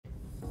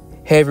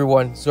Hey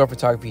everyone,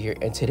 Zord.Photography here,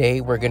 and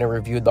today we're going to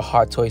review the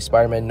Hot Toys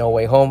Spider-Man No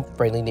Way Home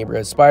Friendly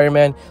Neighborhood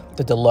Spider-Man,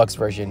 the deluxe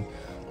version.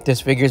 This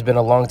figure has been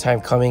a long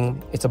time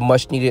coming. It's a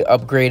much needed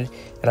upgrade,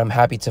 and I'm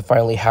happy to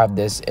finally have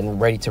this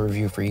and ready to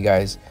review for you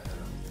guys.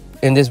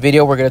 In this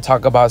video, we're going to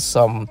talk about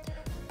some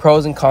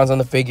pros and cons on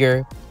the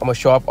figure. I'm going to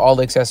show off all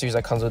the accessories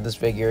that comes with this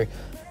figure,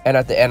 and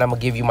at the end, I'm going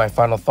to give you my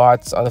final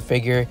thoughts on the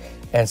figure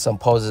and some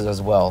poses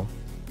as well.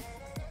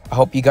 I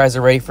hope you guys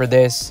are ready for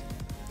this.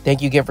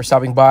 Thank you again for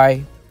stopping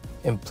by,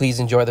 and please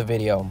enjoy the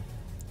video.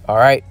 All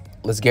right,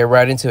 let's get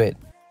right into it.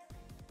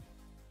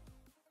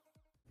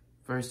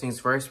 First things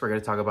first, we're going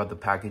to talk about the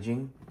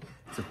packaging.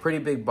 It's a pretty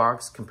big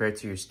box compared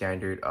to your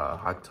standard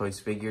Hot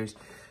Toys figures,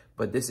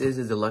 but this is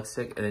a deluxe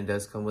set and it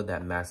does come with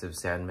that massive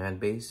Sandman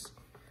base.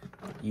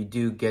 You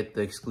do get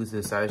the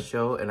exclusive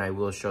sideshow, and I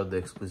will show the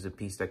exclusive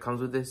piece that comes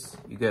with this.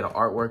 You get an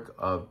artwork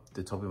of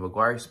the Tobey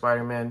Maguire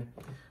Spider-Man,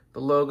 the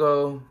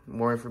logo,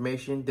 more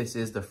information. This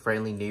is the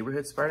Friendly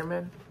Neighborhood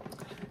Spider-Man.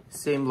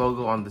 Same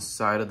logo on the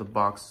side of the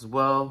box as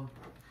well.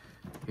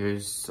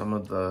 Here's some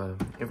of the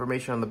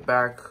information on the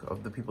back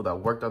of the people that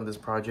worked on this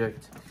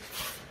project.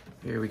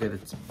 Here we get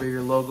its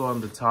bigger logo on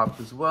the top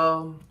as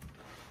well.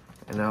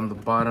 And on the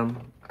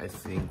bottom, I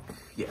think,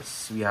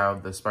 yes, we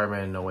have the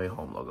Spider-Man No Way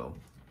Home logo.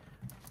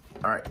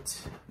 All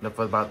right, enough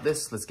about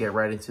this. Let's get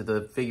right into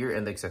the figure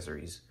and the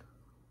accessories.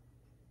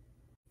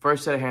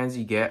 First set of hands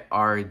you get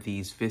are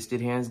these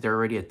fisted hands. They're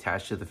already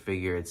attached to the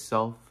figure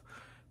itself.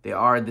 They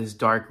are this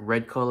dark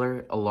red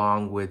color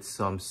along with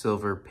some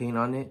silver paint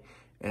on it.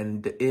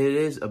 And it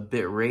is a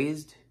bit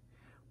raised,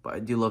 but I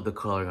do love the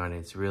coloring on it.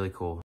 It's really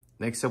cool.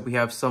 Next up, we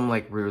have some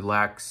like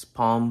relaxed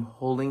palm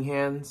holding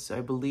hands,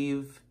 I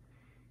believe.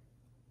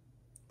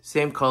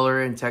 Same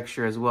color and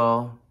texture as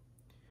well.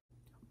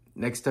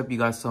 Next up, you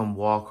got some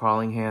wall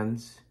crawling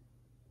hands.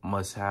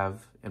 Must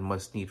have and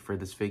must need for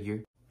this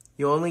figure.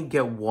 You only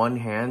get one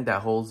hand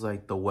that holds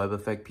like the web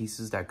effect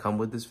pieces that come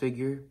with this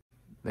figure.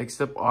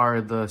 Next up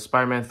are the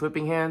Spider-Man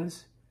flipping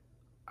hands.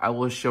 I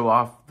will show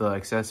off the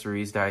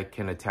accessories that I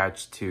can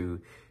attach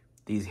to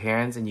these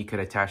hands, and you can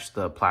attach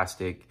the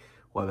plastic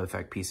web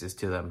effect pieces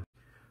to them.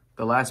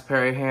 The last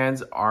pair of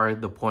hands are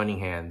the pointing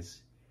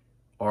hands,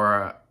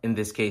 or in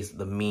this case,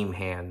 the meme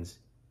hands.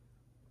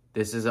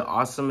 This is an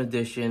awesome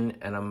addition,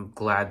 and I'm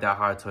glad that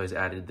Hot Toys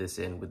added this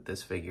in with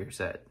this figure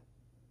set.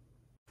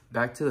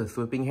 Back to the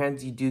flipping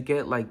hands, you do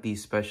get like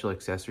these special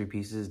accessory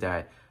pieces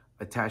that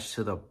attach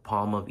to the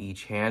palm of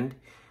each hand.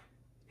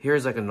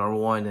 Here's like a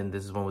normal one, and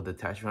this is one with the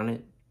attachment on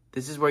it.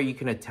 This is where you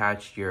can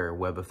attach your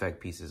web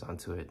effect pieces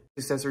onto it.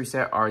 The accessory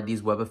set are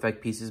these web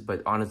effect pieces,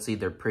 but honestly,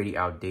 they're pretty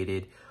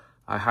outdated.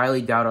 I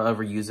highly doubt I'll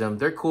ever use them.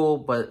 They're cool,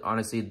 but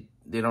honestly,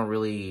 they're not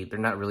really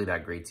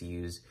that great to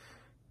use.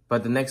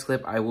 But the next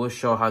clip, I will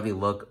show how they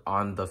look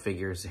on the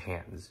figure's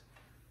hands.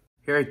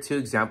 Here are two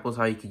examples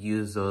how you could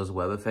use those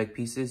web effect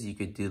pieces. You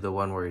could do the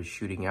one where he's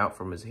shooting out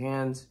from his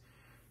hands,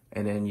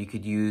 and then you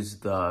could use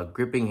the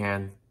gripping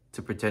hand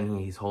to pretend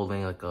he's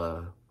holding like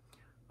a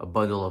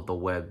bundle of the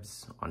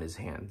webs on his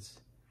hands.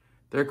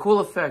 They're cool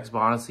effects, but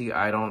honestly,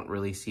 I don't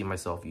really see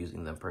myself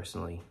using them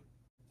personally.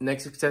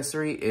 Next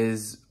accessory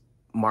is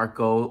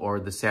Marco, or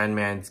the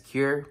Sandman's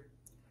cure.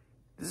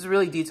 This is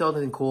really detailed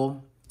and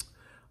cool.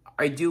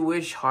 I do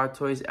wish Hot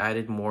Toys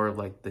added more of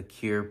like the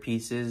cure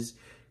pieces,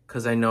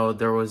 because I know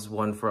there was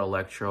one for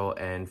Electro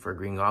and for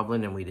Green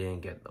Goblin, and we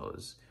didn't get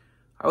those.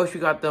 I wish we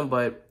got them,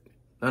 but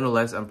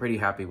nonetheless, I'm pretty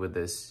happy with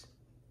this.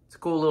 It's a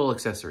cool little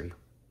accessory.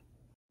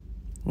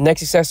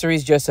 Next accessory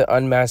is just an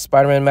unmasked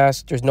Spider-Man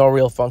mask. There's no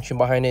real function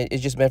behind it.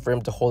 It's just meant for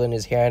him to hold in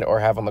his hand or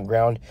have on the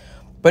ground.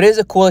 But it is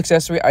a cool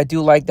accessory. I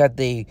do like that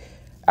they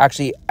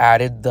actually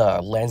added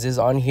the lenses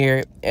on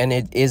here, and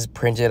it is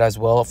printed as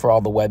well for all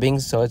the webbing.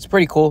 So it's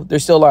pretty cool.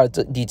 There's still a lot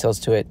of details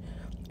to it.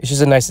 It's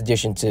just a nice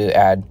addition to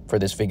add for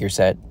this figure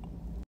set.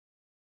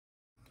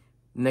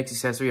 Next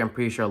accessory I'm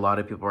pretty sure a lot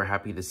of people are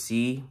happy to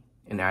see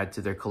and add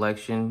to their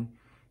collection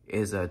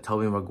is a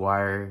Tobey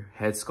Maguire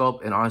head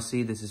sculpt, and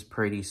honestly, this is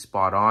pretty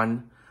spot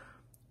on.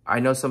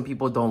 I know some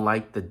people don't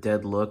like the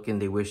dead look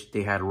and they wish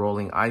they had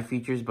rolling eye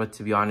features, but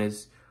to be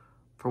honest,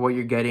 for what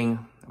you're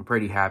getting, I'm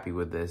pretty happy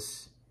with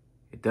this.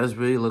 It does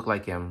really look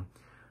like him.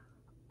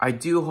 I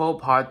do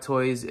hope Hot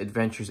Toys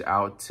adventures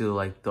out to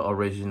like the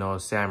original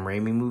Sam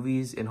Raimi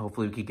movies, and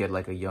hopefully we could get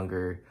like a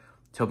younger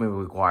Tobey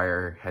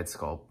Maguire head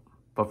sculpt.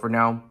 But for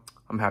now,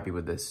 I'm happy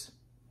with this.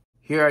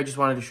 Here, I just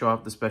wanted to show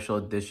off the special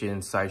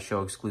edition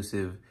sideshow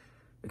exclusive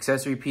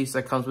accessory piece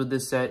that comes with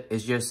this set.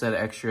 It's just an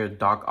extra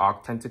Doc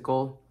Ock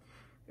tentacle.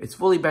 It's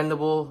fully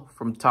bendable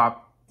from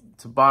top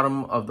to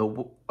bottom of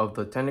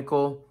the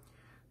tentacle.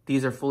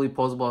 These are fully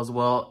posable as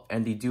well,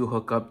 and they do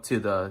hook up to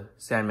the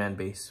Sandman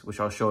base, which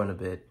I'll show in a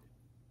bit.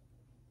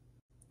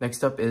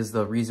 Next up is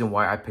the reason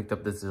why I picked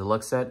up this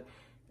deluxe set,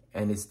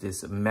 and it's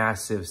this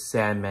massive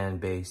Sandman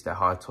base that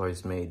Hot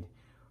Toys made.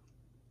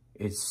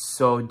 It's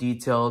so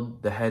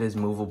detailed. The head is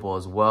movable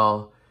as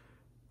well.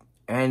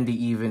 And they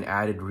even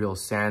added real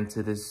sand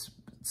to this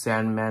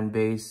Sandman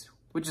base,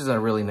 which is a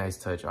really nice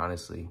touch,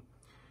 honestly.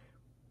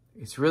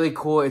 It's really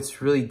cool.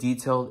 It's really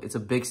detailed. It's a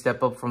big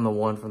step up from the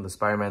one from the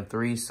Spider-Man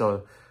 3.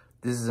 So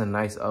this is a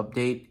nice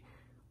update.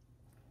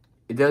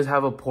 It does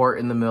have a port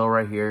in the middle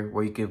right here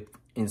where you could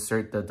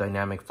insert the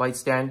dynamic flight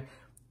stand.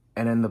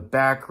 And in the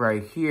back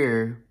right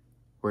here,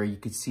 where you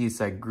can see it's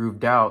like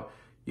grooved out,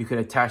 you could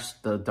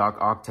attach the Doc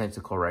Ock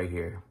tentacle right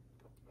here.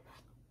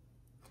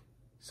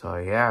 So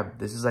yeah,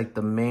 this is like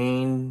the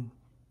main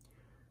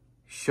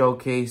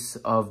showcase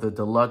of the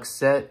deluxe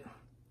set.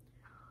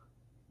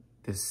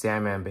 This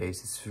Sandman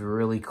base, it's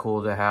really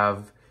cool to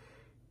have.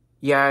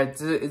 Yeah,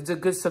 it's a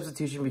good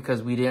substitution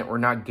because we're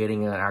not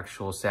getting an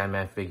actual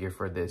Sandman figure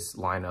for this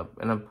lineup,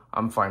 and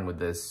I'm fine with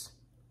this.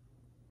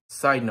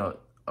 Side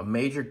note, a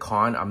major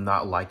con I'm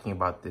not liking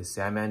about this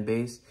Sandman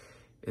base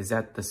is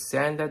that the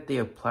sand that they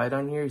applied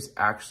on here is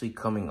actually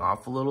coming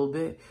off a little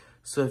bit.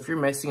 So if you're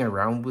messing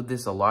around with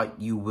this a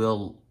lot, you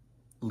will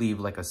leave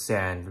like a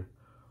sand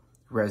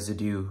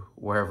residue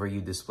wherever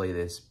you display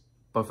this.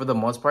 But for the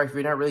most part, if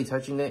you're not really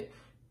touching it,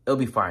 it'll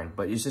be fine.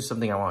 But it's just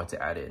something I wanted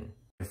to add in.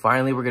 And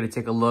finally, we're going to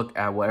take a look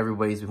at what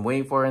everybody's been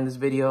waiting for in this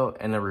video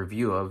and a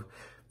review of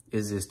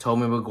is this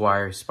Tobey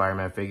Maguire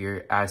Spider-Man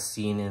figure as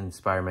seen in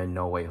Spider-Man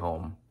No Way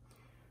Home.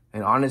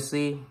 And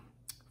honestly,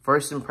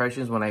 first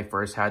impressions when I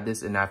first had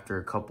this and after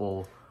a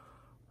couple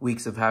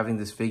weeks of having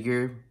this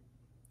figure,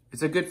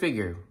 it's a good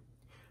figure.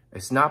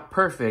 It's not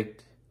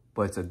perfect,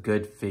 but it's a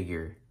good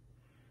figure.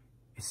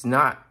 It's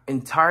not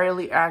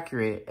entirely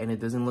accurate and it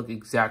doesn't look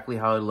exactly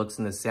how it looks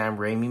in the Sam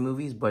Raimi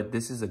movies, but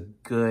this is a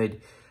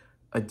good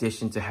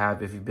addition to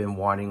have if you've been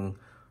wanting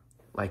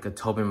like a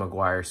Tobey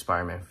Maguire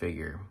Spider-Man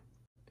figure.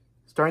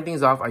 Starting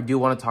things off, I do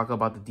want to talk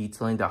about the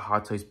detailing that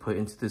Hot Toys put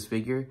into this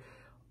figure.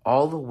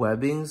 All the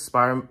webbings,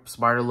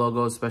 spider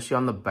logo, especially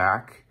on the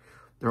back,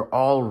 they're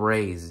all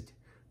raised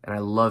and I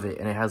love it.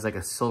 And it has like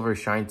a silver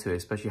shine to it,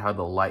 especially how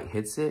the light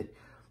hits it.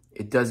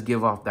 It does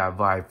give off that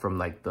vibe from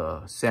like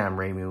the Sam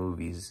Raimi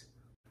movies.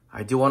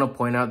 I do want to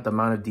point out the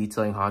amount of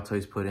detailing Hot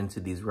Toys put into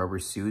these rubber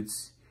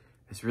suits.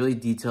 It's really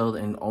detailed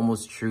and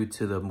almost true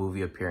to the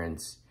movie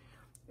appearance.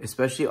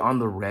 Especially on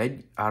the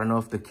red, I don't know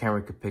if the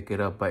camera could pick it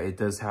up, but it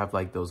does have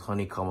like those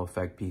honeycomb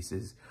effect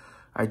pieces.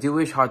 I do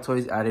wish Hot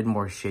Toys added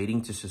more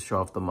shading just to show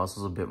off the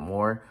muscles a bit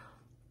more.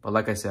 But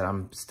like I said,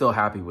 I'm still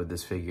happy with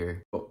this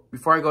figure. But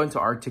before I go into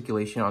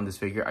articulation on this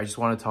figure, I just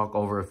want to talk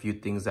over a few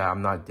things that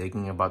I'm not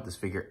digging about this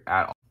figure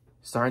at all.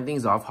 Starting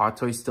things off, Hot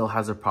Toys still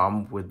has a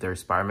problem with their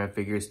Spider-Man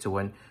figures to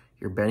when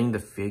you're bending the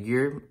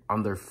figure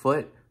on their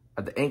foot,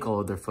 at the ankle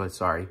of their foot,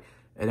 sorry.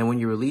 And then when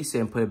you release it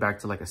and put it back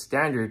to like a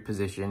standard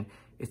position,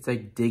 it's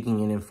like digging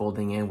in and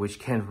folding in, which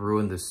can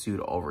ruin the suit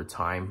over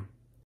time.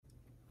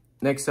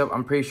 Next up,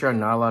 I'm pretty sure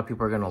not a lot of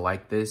people are going to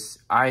like this.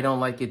 I don't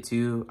like it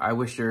too. I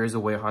wish there is a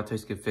way Hot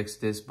Toys could fix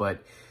this,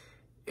 but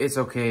it's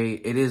okay.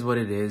 It is what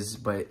it is,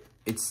 but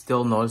it's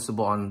still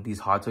noticeable on these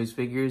Hot Toys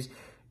figures.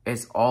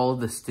 It's all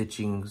the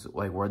stitchings,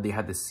 like where they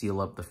had to seal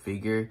up the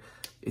figure.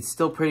 It's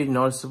still pretty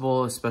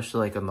noticeable,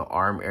 especially like on the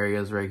arm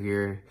areas right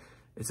here.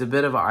 It's a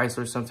bit of an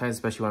eyesore sometimes,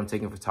 especially when I'm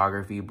taking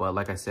photography. But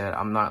like I said,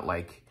 I'm not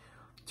like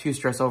too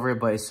stressed over it,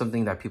 but it's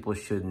something that people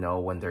should know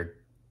when they're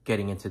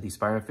getting into these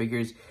Spider-Man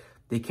figures.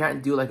 They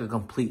can't do like a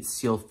complete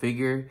sealed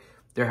figure.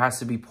 There has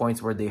to be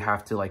points where they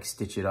have to like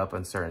stitch it up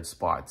on certain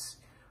spots.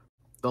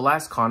 The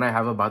last con I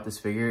have about this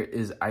figure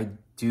is I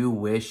do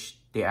wish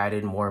they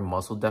added more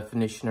muscle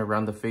definition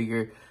around the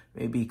figure.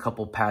 Maybe a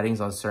couple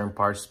paddings on certain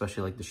parts,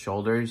 especially like the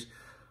shoulders.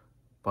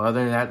 But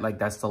other than that, like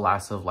that's the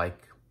last of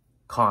like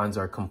cons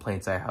or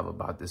complaints I have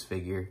about this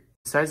figure.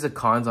 Besides the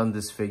cons on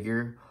this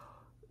figure,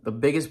 the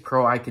biggest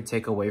pro I could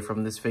take away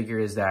from this figure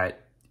is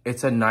that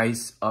it's a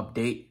nice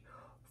update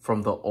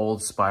from the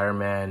old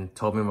Spider-Man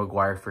Tobey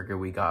Maguire figure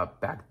we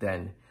got back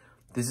then.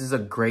 This is a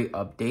great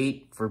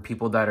update for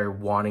people that are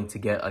wanting to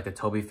get like a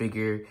Tobey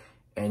figure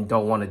and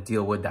don't want to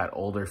deal with that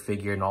older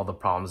figure and all the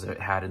problems it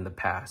had in the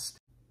past.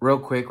 Real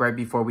quick, right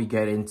before we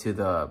get into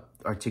the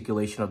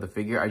articulation of the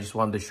figure, I just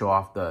wanted to show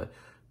off the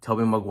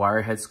Tobey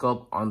Maguire head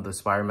sculpt on the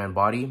Spider-Man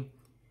body.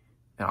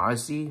 And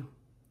honestly,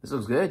 this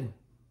looks good.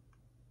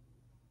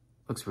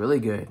 Looks really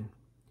good.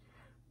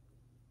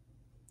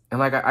 And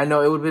like, I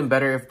know it would have been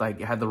better if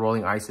like it had the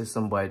rolling eye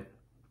system, but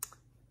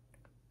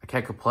I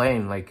can't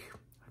complain. Like,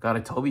 I got a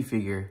Tobey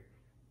figure.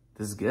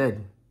 This is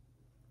good.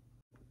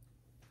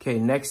 Okay,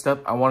 next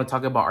up, I want to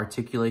talk about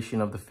articulation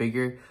of the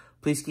figure.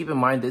 Please keep in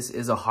mind this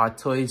is a Hot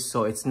Toys,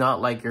 so it's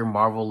not like your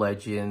Marvel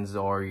Legends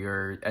or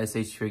your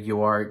SH Figure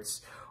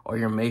Arts or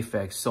your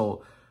Mayfix.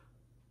 So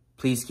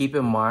please keep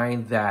in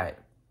mind that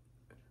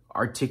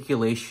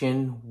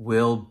articulation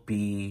will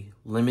be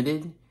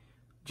limited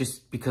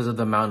just because of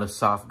the amount of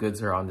soft goods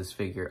that are on this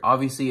figure.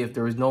 Obviously, if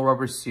there was no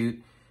rubber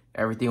suit,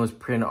 everything was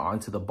printed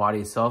onto the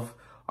body itself,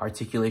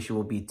 articulation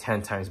will be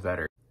 10 times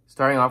better.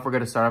 Starting off, we're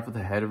going to start off with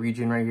the head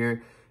region right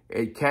here.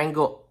 It can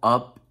go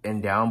up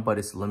and down, but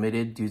it's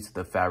limited due to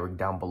the fabric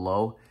down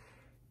below.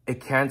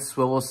 It can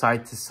swivel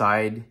side to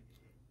side.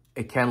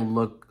 It can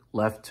look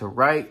left to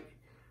right,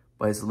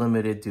 but it's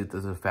limited due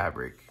to the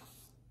fabric.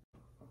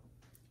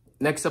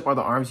 Next up are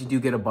the arms. You do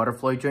get a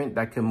butterfly joint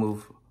that can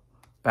move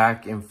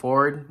back and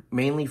forward.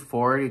 Mainly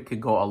forward, it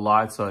could go a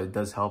lot, so it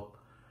does help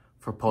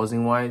for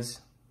posing wise.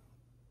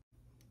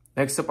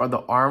 Next up are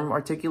the arm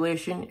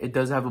articulation. It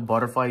does have a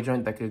butterfly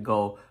joint that could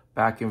go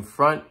back and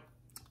front.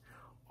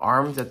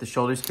 Arms at the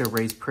shoulders could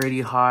raise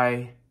pretty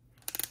high.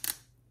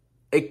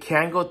 It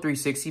can go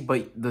 360,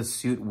 but the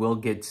suit will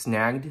get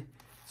snagged.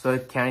 So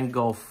it can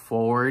go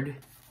forward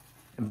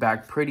and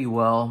back pretty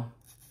well.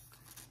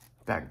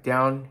 Back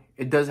down.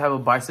 It does have a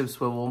bicep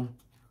swivel.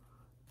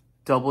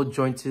 Double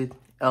jointed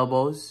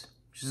elbows,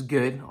 which is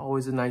good.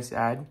 Always a nice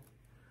add.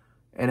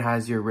 And it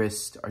has your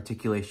wrist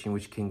articulation,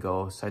 which can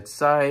go side to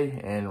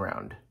side and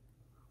round.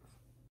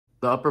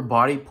 The upper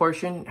body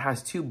portion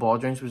has two ball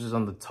joints, which is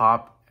on the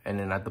top and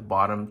then at the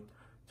bottom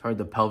toward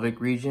the pelvic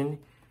region.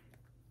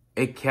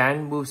 It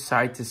can move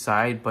side to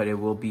side, but it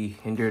will be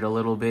hindered a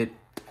little bit,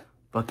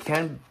 but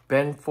can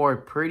bend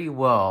forward pretty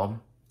well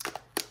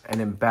and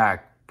then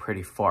back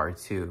pretty far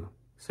too.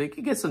 So you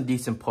can get some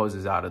decent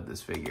poses out of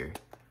this figure.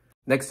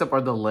 Next up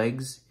are the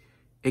legs.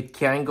 It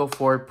can go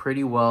forward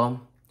pretty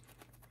well,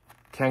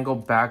 can go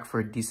back for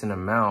a decent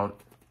amount.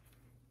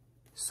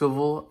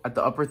 Swivel at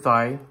the upper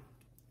thigh,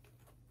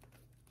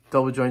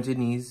 double jointed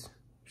knees,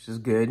 which is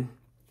good.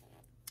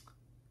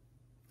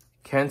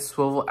 Can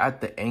swivel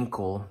at the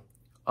ankle,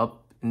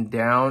 up and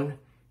down,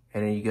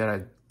 and then you got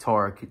a toe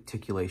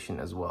articulation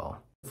as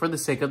well. For the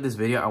sake of this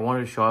video, I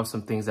wanted to show off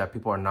some things that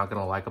people are not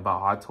gonna like about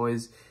Hot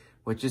Toys,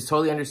 which is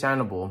totally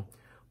understandable,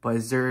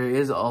 but there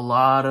is a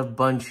lot of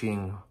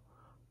bunching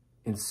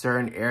in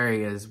certain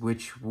areas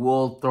which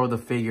will throw the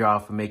figure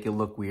off and make it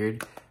look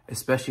weird,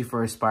 especially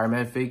for a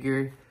Spider-Man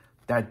figure.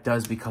 That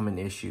does become an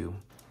issue.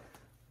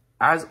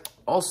 As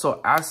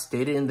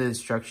stated in the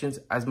instructions,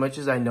 as much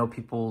as I know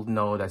people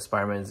know that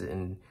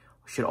Spider-Man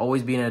should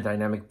always be in a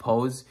dynamic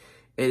pose,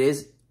 it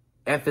is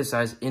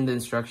emphasized in the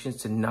instructions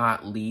to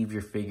not leave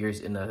your figures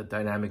in a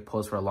dynamic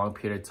pose for a long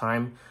period of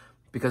time,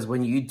 because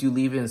when you do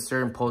leave it in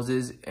certain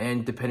poses,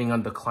 and depending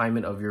on the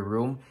climate of your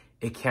room,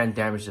 it can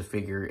damage the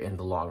figure in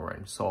the long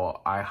run. So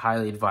I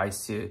highly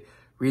advise to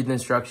read the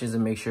instructions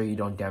and make sure you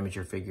don't damage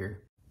your figure.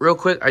 Real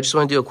quick, I just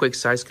want to do a quick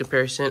size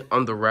comparison.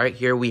 On the right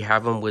here, we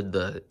have him with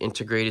the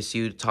integrated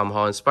suit, Tom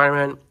Holland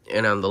Spider-Man.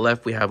 And on the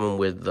left, we have him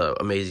with the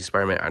Amazing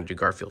Spider-Man Andrew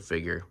Garfield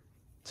figure.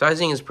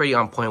 Sizing is pretty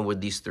on point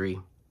with these three.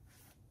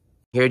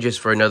 Here, just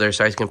for another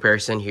size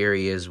comparison, here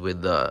he is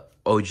with the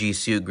OG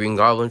suit Green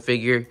Goblin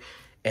figure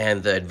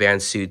and the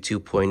Advanced Suit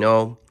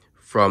 2.0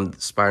 from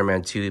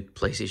Spider-Man 2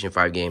 PlayStation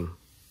 5 game.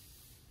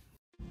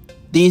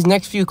 These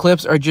next few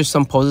clips are just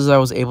some poses I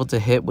was able to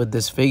hit with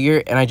this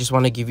figure, and I just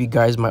want to give you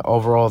guys my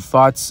overall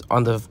thoughts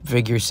on the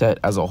figure set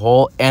as a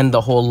whole and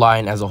the whole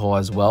line as a whole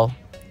as well.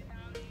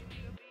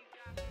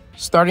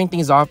 Starting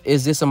things off,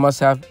 is this a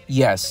must-have?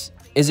 Yes.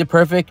 Is it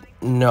perfect?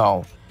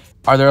 No.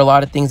 Are there a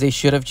lot of things they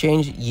should have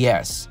changed?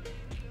 Yes.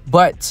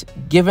 But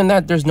given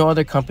that there's no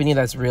other company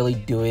that's really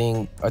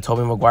doing a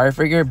Tobey Maguire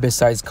figure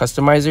besides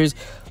customizers,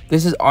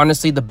 this is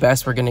honestly the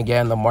best we're going to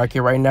get in the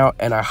market right now,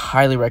 and I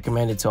highly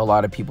recommend it to a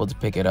lot of people to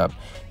pick it up.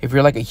 If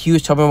you're like a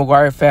huge Tobey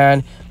Maguire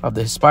fan of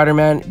the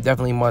Spider-Man,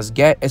 definitely must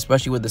get,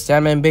 especially with the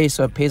Sandman base,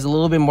 so it pays a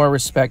little bit more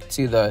respect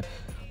to the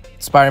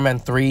Spider-Man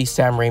 3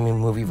 Sam Raimi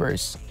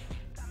movieverse.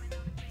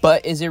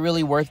 But is it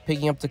really worth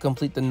picking up to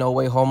complete the No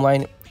Way Home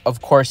line?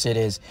 Of course it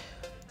is.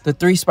 The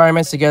three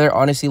Spider-Mans together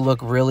honestly look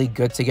really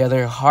good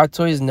together. Hot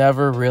Toys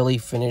never really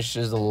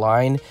finishes the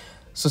line,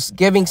 so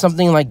giving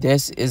something like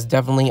this is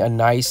definitely a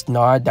nice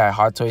nod that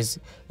Hot Toys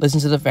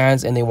listens to the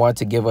fans and they want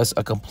to give us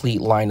a complete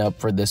lineup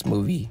for this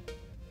movie.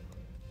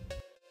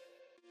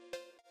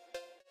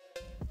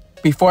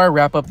 Before I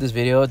wrap up this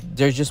video,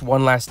 there's just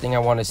one last thing I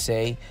want to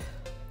say.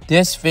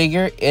 This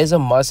figure is a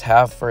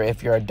must-have for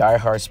if you're a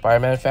die-hard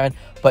Spider-Man fan,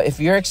 but if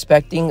you're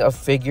expecting a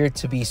figure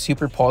to be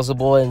super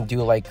posable and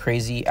do like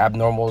crazy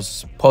abnormal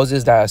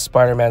poses that a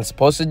Spider-Man's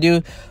supposed to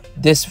do,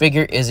 this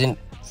figure isn't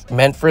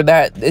meant for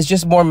that. It's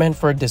just more meant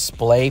for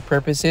display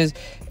purposes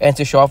and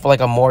to show off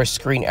like a more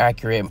screen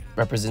accurate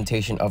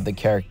representation of the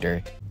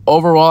character.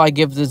 Overall, I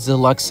give this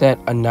deluxe set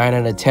a 9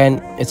 out of 10.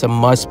 It's a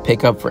must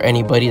pick up for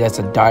anybody that's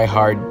a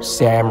die-hard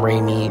Sam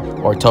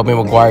Raimi or Tobey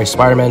Maguire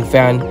Spider-Man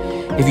fan.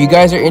 If you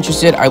guys are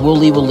interested, I will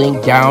leave a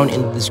link down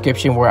in the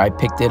description where I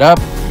picked it up.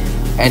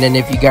 And then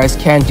if you guys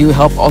can, do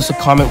help also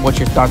comment what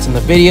your thoughts in the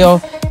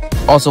video.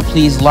 Also,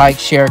 please like,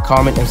 share,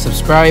 comment, and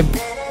subscribe.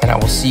 And I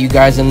will see you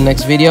guys in the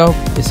next video.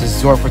 This is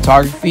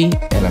Zord.Photography,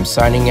 and I'm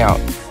signing out.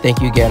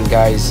 Thank you again,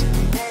 guys.